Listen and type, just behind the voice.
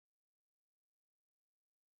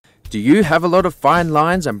Do you have a lot of fine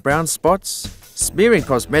lines and brown spots? Smearing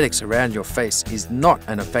cosmetics around your face is not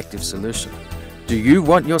an effective solution. Do you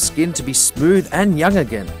want your skin to be smooth and young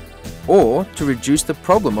again? Or to reduce the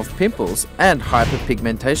problem of pimples and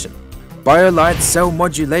hyperpigmentation? BioLight cell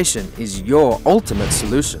modulation is your ultimate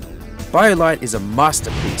solution. BioLight is a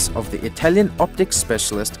masterpiece of the Italian optics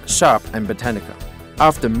specialist Sharp & Botanica.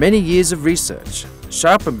 After many years of research,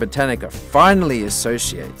 Sharp & Botanica finally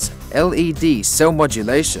associates LED cell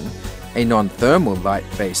modulation, a non-thermal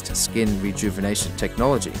light-based skin rejuvenation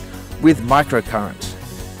technology, with microcurrent.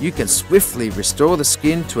 You can swiftly restore the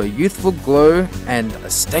skin to a youthful glow and a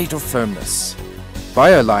state of firmness.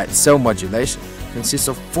 BioLight cell modulation consists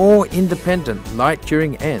of 4 independent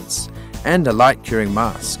light-curing ends and a light-curing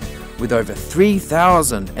mask, with over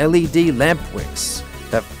 3,000 LED lamp wicks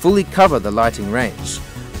that fully cover the lighting range.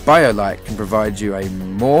 BioLight can provide you a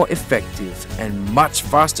more effective and much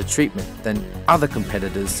faster treatment than other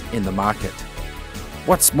competitors in the market.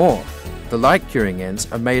 What's more, the light curing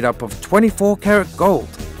ends are made up of 24-karat gold.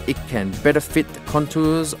 It can better fit the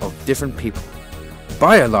contours of different people.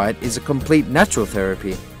 BioLight is a complete natural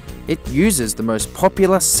therapy. It uses the most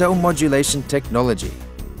popular cell modulation technology,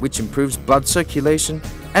 which improves blood circulation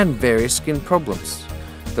and various skin problems.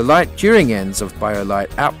 The light curing ends of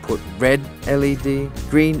BioLight output red LED,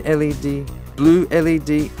 green LED, blue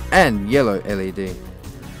LED, and yellow LED.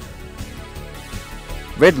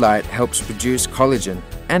 Red light helps produce collagen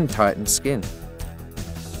and tighten skin.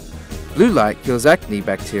 Blue light kills acne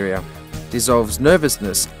bacteria, dissolves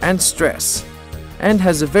nervousness and stress, and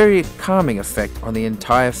has a very calming effect on the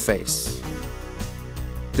entire face.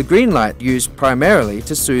 The green light used primarily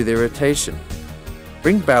to soothe irritation,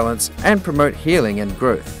 bring balance and promote healing and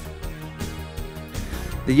growth.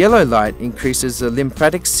 The yellow light increases the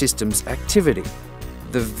lymphatic system's activity.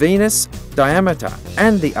 The venous diameter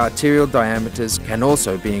and the arterial diameters can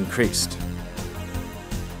also be increased.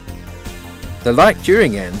 The light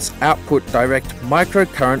curing ends output direct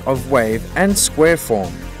microcurrent of wave and square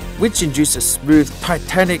form, which induces smooth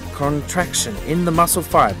titanic contraction in the muscle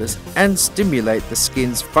fibers and stimulate the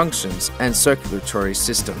skin's functions and circulatory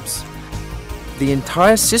systems. The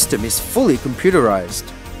entire system is fully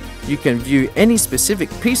computerized. You can view any specific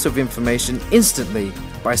piece of information instantly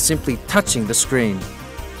by simply touching the screen.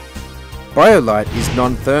 BioLight is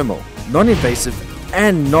non-thermal, non-invasive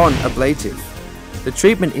and non-ablative. The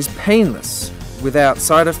treatment is painless, without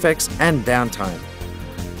side effects and downtime.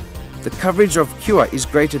 The coverage of cure is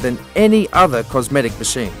greater than any other cosmetic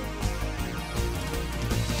machine.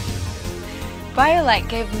 BioLight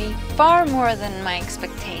gave me far more than my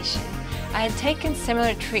expectation. I had taken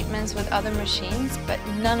similar treatments with other machines, but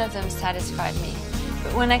none of them satisfied me.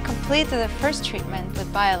 But when I completed the first treatment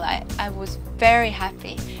with BioLight, I was very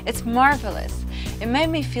happy. It's marvelous. It made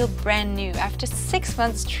me feel brand new. After 6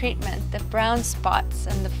 months treatment, the brown spots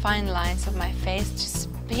and the fine lines of my face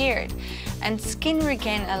disappeared, and skin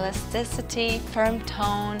regained elasticity, firm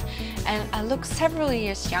tone, and I look several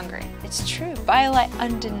years younger. It's true, BioLight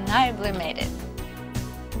undeniably made it.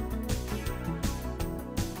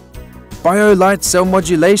 BioLight cell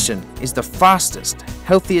modulation is the fastest,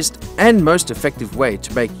 healthiest and most effective way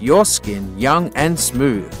to make your skin young and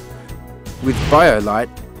smooth. With BioLight,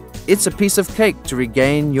 it's a piece of cake to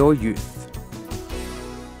regain your youth.